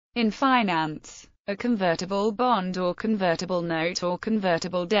In finance, a convertible bond or convertible note or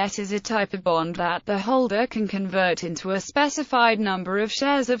convertible debt is a type of bond that the holder can convert into a specified number of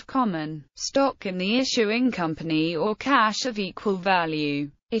shares of common stock in the issuing company or cash of equal value.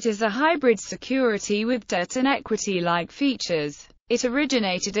 It is a hybrid security with debt and equity-like features. It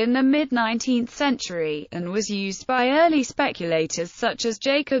originated in the mid-19th century, and was used by early speculators such as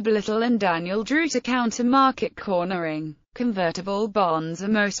Jacob Little and Daniel Drew to counter market cornering. Convertible bonds are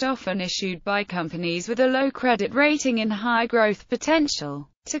most often issued by companies with a low credit rating and high growth potential,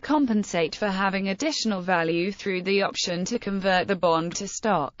 to compensate for having additional value through the option to convert the bond to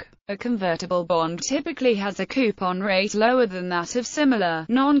stock. A convertible bond typically has a coupon rate lower than that of similar,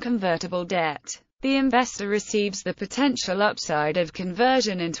 non-convertible debt. The investor receives the potential upside of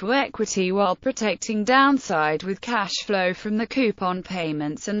conversion into equity while protecting downside with cash flow from the coupon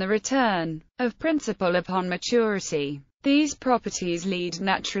payments and the return of principal upon maturity. These properties lead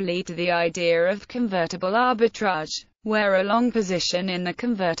naturally to the idea of convertible arbitrage, where a long position in the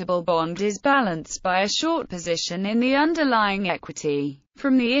convertible bond is balanced by a short position in the underlying equity.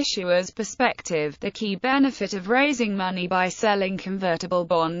 From the issuer's perspective, the key benefit of raising money by selling convertible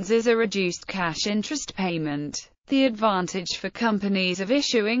bonds is a reduced cash interest payment. The advantage for companies of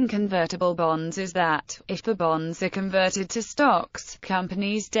issuing convertible bonds is that, if the bonds are converted to stocks,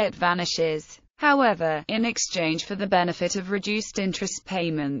 companies' debt vanishes. However, in exchange for the benefit of reduced interest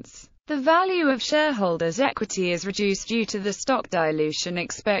payments, the value of shareholders' equity is reduced due to the stock dilution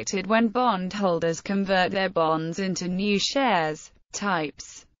expected when bondholders convert their bonds into new shares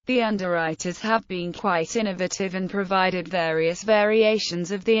types. The underwriters have been quite innovative and provided various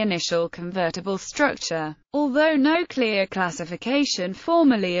variations of the initial convertible structure. Although no clear classification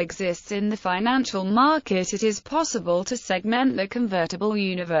formally exists in the financial market, it is possible to segment the convertible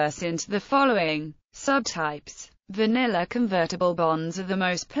universe into the following subtypes. Vanilla convertible bonds are the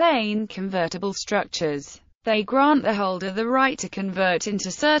most plain convertible structures. They grant the holder the right to convert into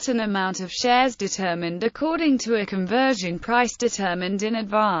certain amount of shares determined according to a conversion price determined in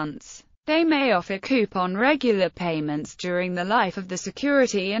advance. They may offer coupon regular payments during the life of the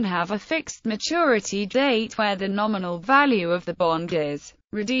security and have a fixed maturity date where the nominal value of the bond is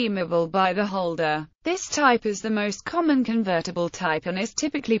redeemable by the holder. This type is the most common convertible type and is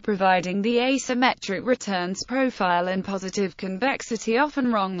typically providing the asymmetric returns profile and positive convexity,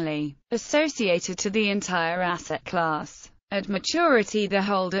 often wrongly associated to the entire asset class. At maturity, the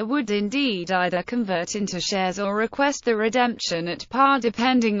holder would indeed either convert into shares or request the redemption at par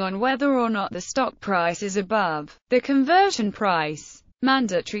depending on whether or not the stock price is above the conversion price.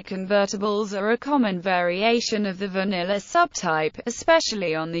 Mandatory convertibles are a common variation of the vanilla subtype,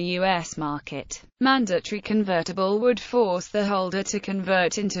 especially on the U.S. market. Mandatory convertible would force the holder to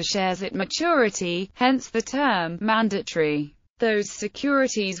convert into shares at maturity, hence the term mandatory. Those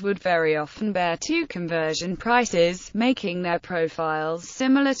securities would very often bear two conversion prices, making their profiles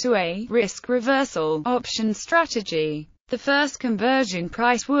similar to a risk reversal option strategy. The first conversion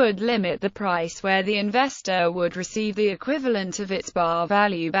price would limit the price where the investor would receive the equivalent of its par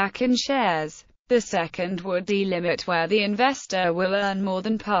value back in shares. The second would delimit where the investor will earn more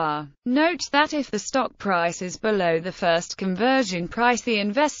than par. Note that if the stock price is below the first conversion price, the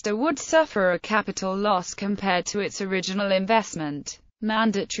investor would suffer a capital loss compared to its original investment.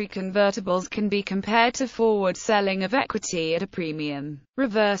 Mandatory convertibles can be compared to forward selling of equity at a premium.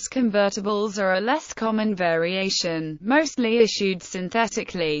 Reverse convertibles are a less common variation, mostly issued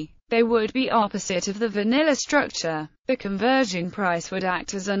synthetically. They would be opposite of the vanilla structure. The conversion price would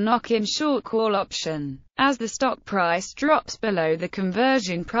act as a knock-in short call option. As the stock price drops below the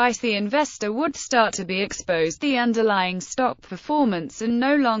conversion price, the investor would start to be exposed to the underlying stock performance and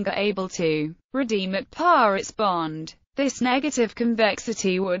no longer able to redeem at par its bond. This negative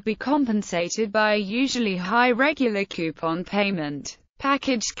convexity would be compensated by a usually high regular coupon payment.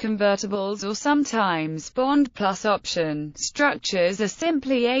 Packaged convertibles, or sometimes bond plus option structures, are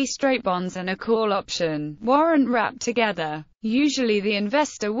simply a straight bonds and a call option warrant wrapped together. Usually the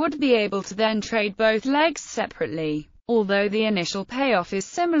investor would be able to then trade both legs separately. Although the initial payoff is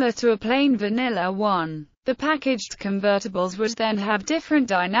similar to a plain vanilla one, the packaged convertibles would then have different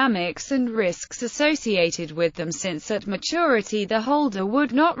dynamics and risks associated with them, since at maturity the holder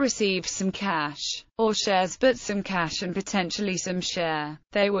would not receive some cash or shares but some cash and potentially some share.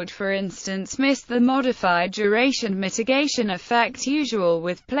 They would, for instance, miss the modified duration mitigation effect usual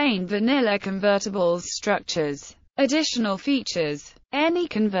with plain vanilla convertibles structures. Additional features. Any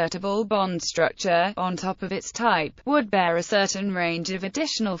convertible bond structure, on top of its type, would bear a certain range of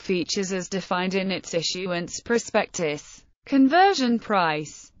additional features as defined in its issuance prospectus. Conversion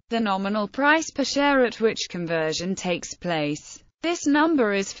price. The nominal price per share at which conversion takes place. This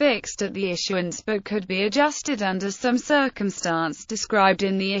number is fixed at the issuance but could be adjusted under some circumstance described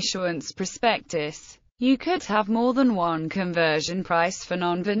in the issuance prospectus. You could have more than one conversion price for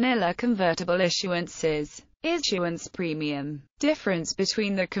non-vanilla convertible issuances. Issuance premium. Difference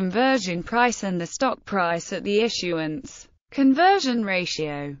between the conversion price and the stock price at the issuance. Conversion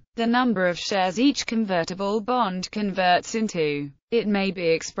ratio. The number of shares each convertible bond converts into. It may be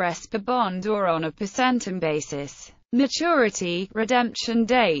expressed per bond or on a percentage basis. Maturity, redemption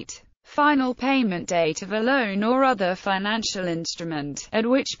date, final payment date of a loan or other financial instrument, at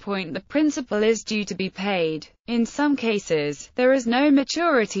which point the principal is due to be paid. In some cases, there is no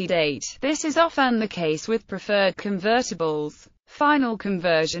maturity date. This is often the case with preferred convertibles. Final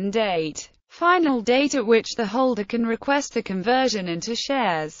conversion date. Final date at which the holder can request the conversion into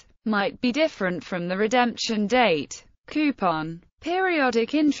shares, might be different from the redemption date. Coupon.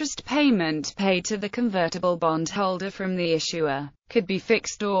 Periodic interest payment paid to the convertible bondholder from the issuer, could be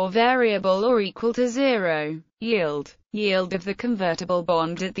fixed or variable or equal to zero. Yield. Yield of the convertible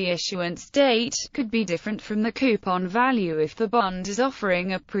bond at the issuance date, could be different from the coupon value if the bond is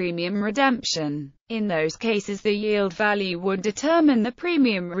offering a premium redemption. In those cases the yield value would determine the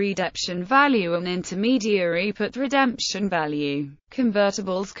premium redemption value and intermediary put redemption value.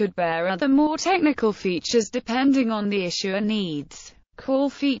 Convertibles could bear other more technical features depending on the issuer needs. Call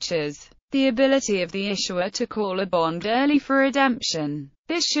features. The ability of the issuer to call a bond early for redemption.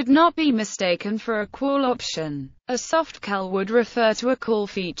 This should not be mistaken for a call option. A soft call would refer to a call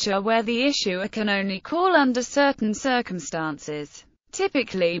feature where the issuer can only call under certain circumstances,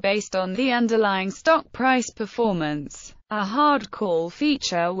 typically based on the underlying stock price performance. A hard call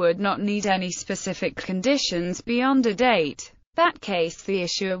feature would not need any specific conditions beyond a date. In that case the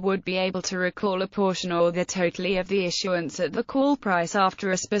issuer would be able to recall a portion or the totality of the issuance at the call price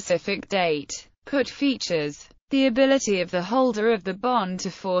after a specific date. Put features. The ability of the holder of the bond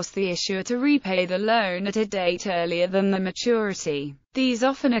to force the issuer to repay the loan at a date earlier than the maturity. These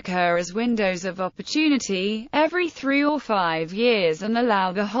often occur as windows of opportunity, every 3 or 5 years, and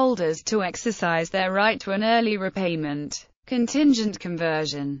allow the holders to exercise their right to an early repayment. Contingent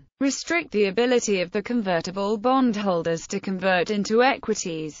conversion. Restrict the ability of the convertible bondholders to convert into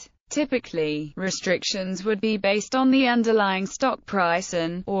equities. Typically, restrictions would be based on the underlying stock price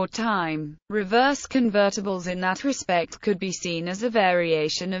and/or time. Reverse convertibles in that respect could be seen as a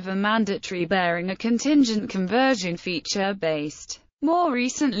variation of a mandatory bearing a contingent conversion feature based. More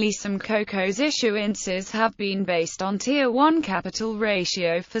recently some CoCo's issuances have been based on Tier 1 capital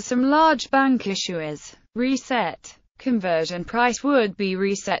ratio for some large bank issuers. Reset. Conversion price would be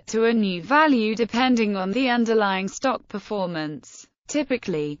reset to a new value depending on the underlying stock performance.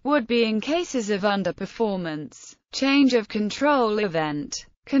 Typically, would be in cases of underperformance. Change of control event.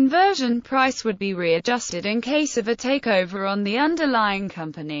 Conversion price would be readjusted in case of a takeover on the underlying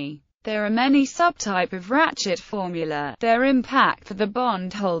company. There are many subtypes of ratchet formula. Their impact for the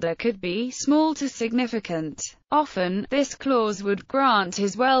bondholder could be small to significant. Often, this clause would grant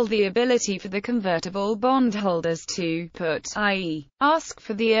as well the ability for the convertible bondholders to put, i.e., ask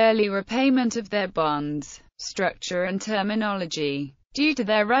for the early repayment of their bonds. Structure and terminology. Due to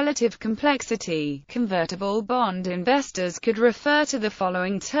their relative complexity, convertible bond investors could refer to the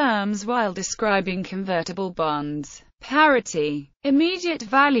following terms while describing convertible bonds. Parity. Immediate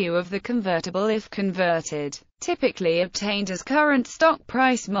value of the convertible if converted, typically obtained as current stock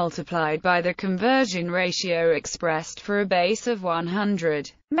price multiplied by the conversion ratio expressed for a base of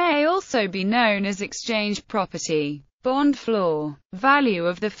 100. May also be known as exchange property. Bond floor. Value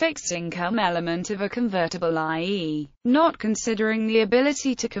of the fixed income element of a convertible, i.e., not considering the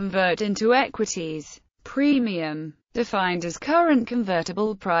ability to convert into equities. Premium. Defined as current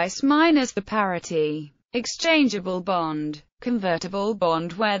convertible price minus the parity. Exchangeable bond. Convertible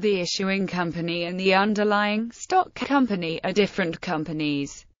bond where the issuing company and the underlying stock company are different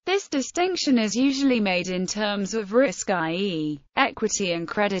companies. This distinction is usually made in terms of risk, i.e., equity and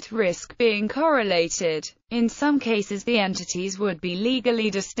credit risk being correlated. In some cases the entities would be legally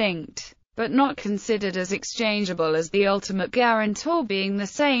distinct, but not considered as exchangeable, as the ultimate guarantor being the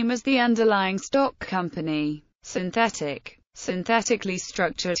same as the underlying stock company. Synthetic. Synthetically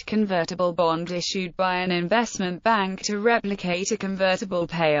structured convertible bond issued by an investment bank to replicate a convertible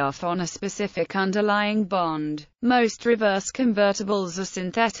payoff on a specific underlying bond. Most reverse convertibles are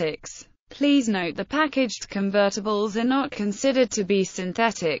synthetics. Please note the packaged convertibles are not considered to be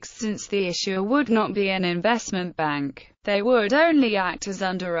synthetics since the issuer would not be an investment bank. They would only act as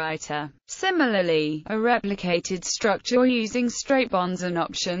underwriter. Similarly, a replicated structure using straight bonds and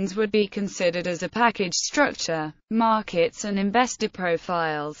options would be considered as a package structure. Markets and investor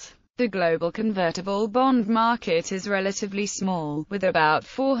profiles. The global convertible bond market is relatively small, with about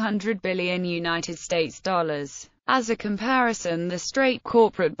 400 billion United States dollars. As a comparison, the straight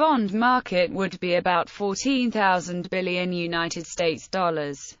corporate bond market would be about 14,000 billion United States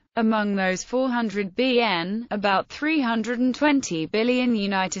dollars. Among those 400 billion, about 320 billion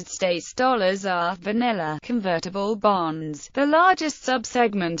United States dollars are vanilla convertible bonds, the largest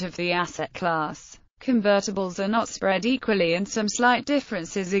subsegment of the asset class. Convertibles are not spread equally, and some slight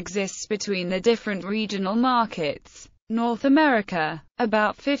differences exist between the different regional markets. North America,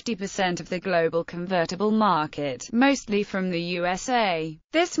 about 50% of the global convertible market, mostly from the USA.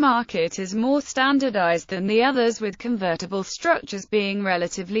 This market is more standardized than the others, with convertible structures being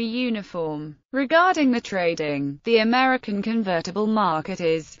relatively uniform. Regarding the trading, the American convertible market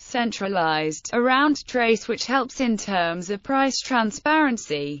is centralized around TRACE, which helps in terms of price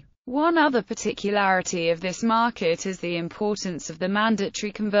transparency. One other particularity of this market is the importance of the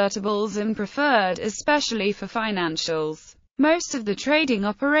mandatory convertibles and preferred, especially for financials. Most of the trading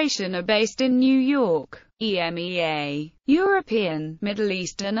operation are based in New York. EMEA, European, Middle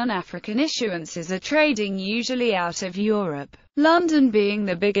Eastern and African issuances are trading usually out of Europe, London being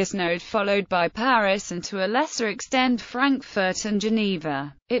the biggest node, followed by Paris and to a lesser extent Frankfurt and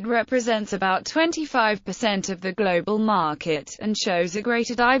Geneva. It represents about 25% of the global market, and shows a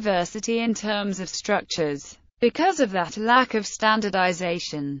greater diversity in terms of structures. Because of that lack of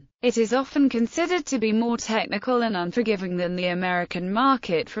standardization, it is often considered to be more technical and unforgiving than the American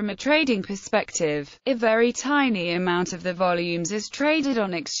market from a trading perspective. A very tiny amount of the volumes is traded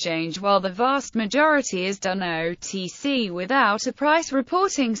on exchange, while the vast majority is done OTC without a price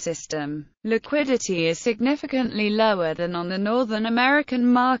reporting system. Liquidity is significantly lower than on the Northern American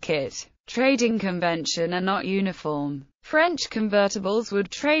market. Trading convention are not uniform. French convertibles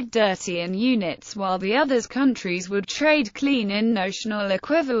would trade dirty in units, while the other countries would trade clean in notional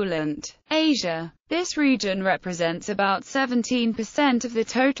equivalent. Asia. This region represents about 17% of the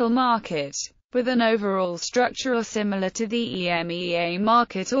total market, with an overall structure similar to the EMEA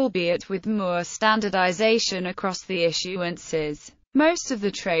market, albeit with more standardization across the issuances. Most of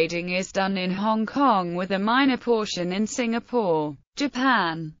the trading is done in Hong Kong, with a minor portion in Singapore.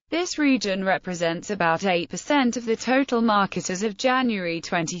 Japan. This region represents about 8% of the total market as of January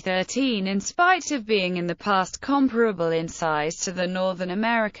 2013, in spite of being in the past comparable in size to the Northern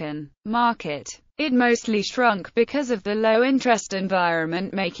American market. It mostly shrunk because of the low interest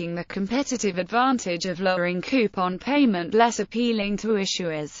environment, making the competitive advantage of lowering coupon payment less appealing to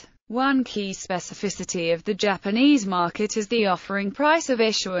issuers. One key specificity of the Japanese market is the offering price of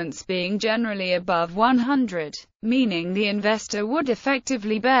issuance being generally above 100, meaning the investor would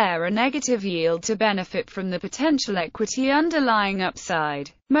effectively bear a negative yield to benefit from the potential equity underlying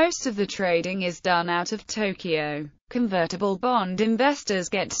upside. Most of the trading is done out of Tokyo. Convertible bond investors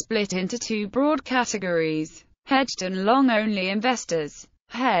get split into two broad categories: hedged and long-only investors.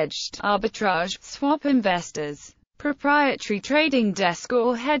 Hedged, arbitrage, swap investors. Proprietary trading desk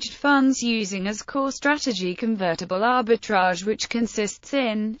or hedged funds using as core strategy convertible arbitrage, which consists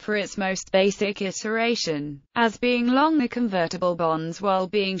in, for its most basic iteration, as being long the convertible bonds while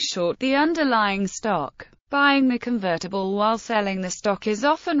being short the underlying stock. Buying the convertible while selling the stock is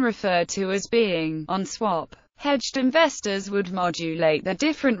often referred to as being on swap. Hedged investors would modulate the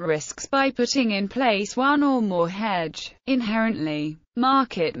different risks by putting in place one or more hedge. Inherently,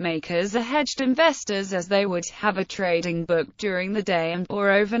 market makers are hedged investors, as they would have a trading book during the day and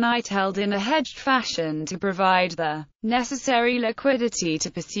or overnight held in a hedged fashion to provide the necessary liquidity to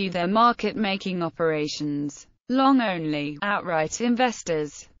pursue their market-making operations. Long-only, outright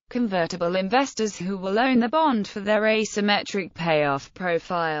investors. Convertible investors who will own the bond for their asymmetric payoff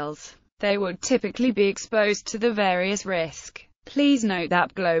profiles. They would typically be exposed to the various risk. Please note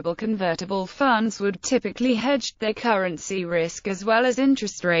that global convertible funds would typically hedge their currency risk as well as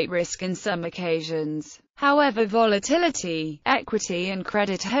interest rate risk in some occasions. However, volatility, equity and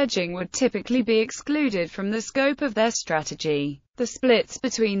credit hedging would typically be excluded from the scope of their strategy. The splits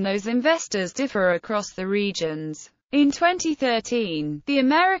between those investors differ across the regions. In 2013, the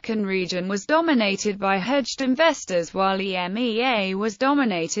American region was dominated by hedged investors, while EMEA was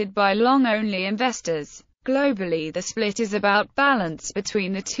dominated by long-only investors. Globally, the split is about balance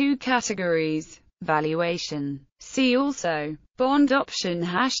between the two categories. Valuation. See also: bond option,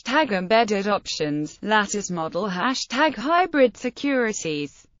 #embedded options, lattice model, #hybrid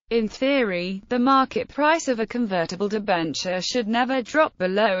securities. In theory, the market price of a convertible debenture should never drop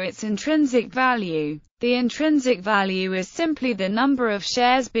below its intrinsic value. The intrinsic value is simply the number of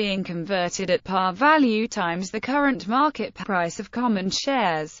shares being converted at par value times the current market price of common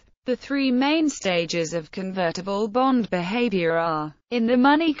shares. The three main stages of convertible bond behavior are: in the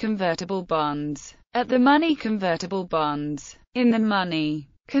money convertible bonds, at the money convertible bonds. In the money,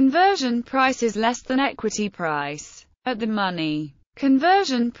 conversion price is less than equity price. At the money,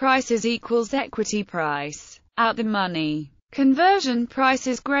 conversion price is equals equity price. At the money, conversion price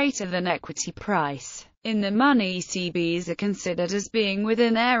is greater than equity price. In the money, CBs are considered as being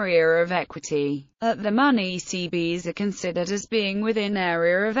within area of equity. At the money, CBs are considered as being within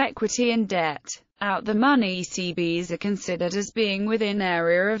area of equity and debt. Out the money, CBs are considered as being within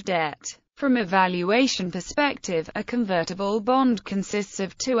area of debt. From a valuation perspective, a convertible bond consists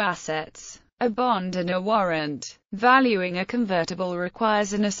of two assets, a bond and a warrant. Valuing a convertible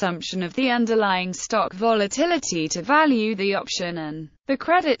requires an assumption of the underlying stock volatility to value the option and the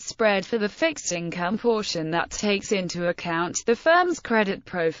credit spread for the fixed income portion that takes into account the firm's credit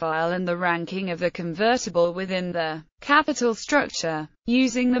profile and the ranking of the convertible within the capital structure.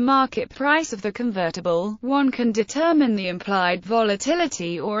 Using the market price of the convertible, one can determine the implied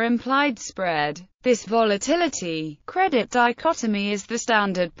volatility or implied spread. This volatility-credit dichotomy is the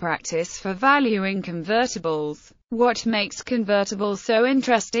standard practice for valuing convertibles. What makes convertibles so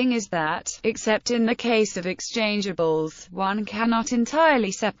interesting is that, except in the case of exchangeables, one cannot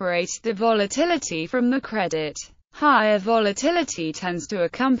entirely separate the volatility from the credit. Higher volatility tends to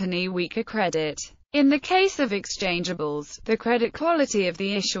accompany weaker credit. In the case of exchangeables, the credit quality of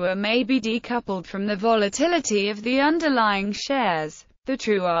the issuer may be decoupled from the volatility of the underlying shares. The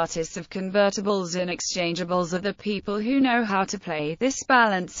true artists of convertibles and exchangeables are the people who know how to play this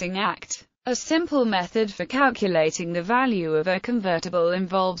balancing act. A simple method for calculating the value of a convertible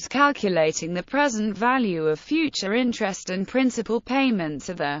involves calculating the present value of future interest and principal payments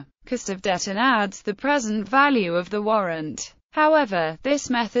of the cost of debt and adds the present value of the warrant. However,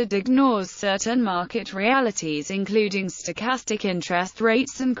 this method ignores certain market realities including stochastic interest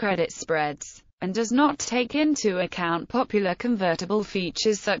rates and credit spreads, and does not take into account popular convertible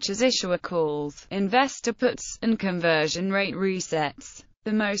features such as issuer calls, investor puts, and conversion rate resets.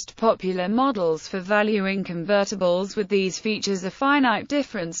 The most popular models for valuing convertibles with these features are finite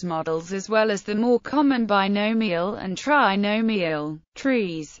difference models as well as the more common binomial and trinomial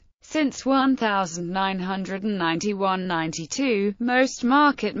trees. Since 1991–92, most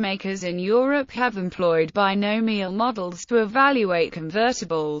market makers in Europe have employed binomial models to evaluate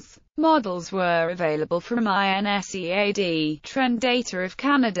convertibles. Models were available from INSEAD, Trend Data of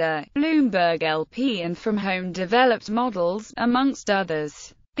Canada, Bloomberg LP and from home-developed models, amongst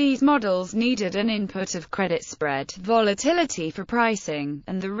others. These models needed an input of credit spread, volatility for pricing,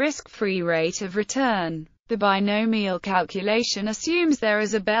 and the risk-free rate of return. The binomial calculation assumes there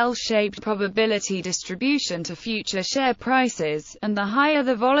is a bell-shaped probability distribution to future share prices, and the higher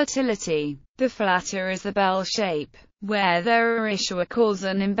the volatility, the flatter is the bell shape. Where there are issuer calls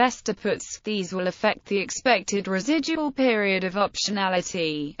and investor puts, these will affect the expected residual period of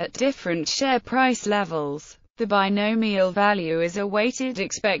optionality at different share price levels. The binomial value is a weighted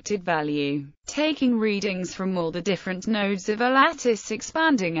expected value, taking readings from all the different nodes of a lattice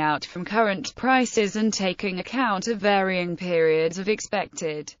expanding out from current prices and taking account of varying periods of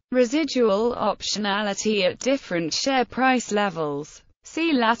expected residual optionality at different share price levels.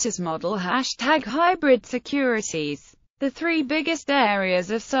 See lattice model #hybrid securities. The three biggest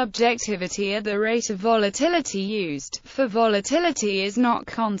areas of subjectivity are the rate of volatility used, for volatility is not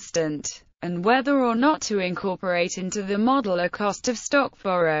constant, and whether or not to incorporate into the model a cost of stock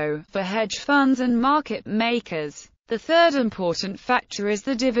borrow, for hedge funds and market makers. The third important factor is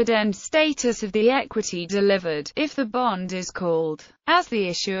the dividend status of the equity delivered, if the bond is called, as the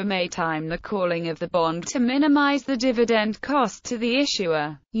issuer may time the calling of the bond to minimize the dividend cost to the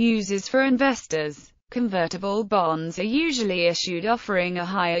issuer. Uses for investors. Convertible bonds are usually issued offering a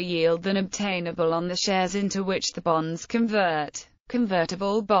higher yield than obtainable on the shares into which the bonds convert.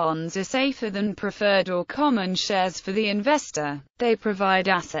 Convertible bonds are safer than preferred or common shares for the investor. They provide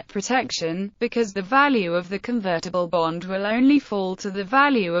asset protection, because the value of the convertible bond will only fall to the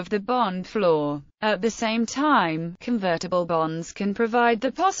value of the bond floor. At the same time, convertible bonds can provide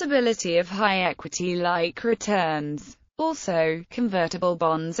the possibility of high equity-like returns. Also, convertible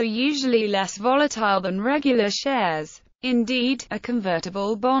bonds are usually less volatile than regular shares. Indeed, a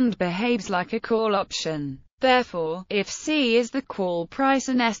convertible bond behaves like a call option. Therefore, if C is the call price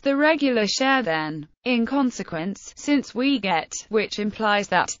and S the regular share, then, in consequence, since we get, which implies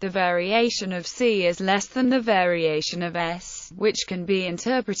that the variation of C is less than the variation of S, which can be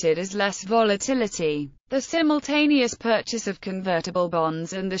interpreted as less volatility. The simultaneous purchase of convertible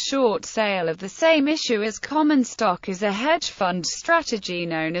bonds and the short sale of the same issue as common stock is a hedge fund strategy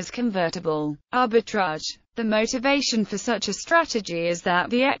known as convertible arbitrage. The motivation for such a strategy is that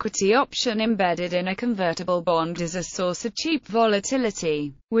the equity option embedded in a convertible bond is a source of cheap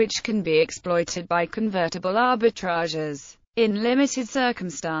volatility, which can be exploited by convertible arbitrageurs. In limited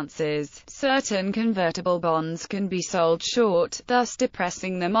circumstances, certain convertible bonds can be sold short, thus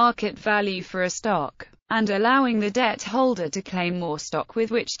depressing the market value for a stock, and allowing the debt holder to claim more stock with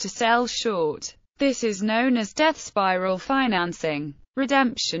which to sell short. This is known as death spiral financing.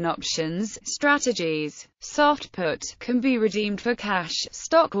 Redemption options strategies. Soft put can be redeemed for cash,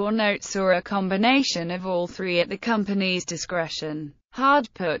 stock or notes, or a combination of all three at the company's discretion.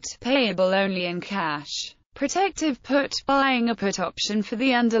 Hard put, payable only in cash. Protective put, buying a put option for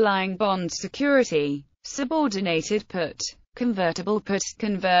the underlying bond security. Subordinated put, convertible put,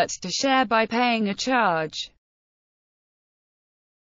 convert to share by paying a charge.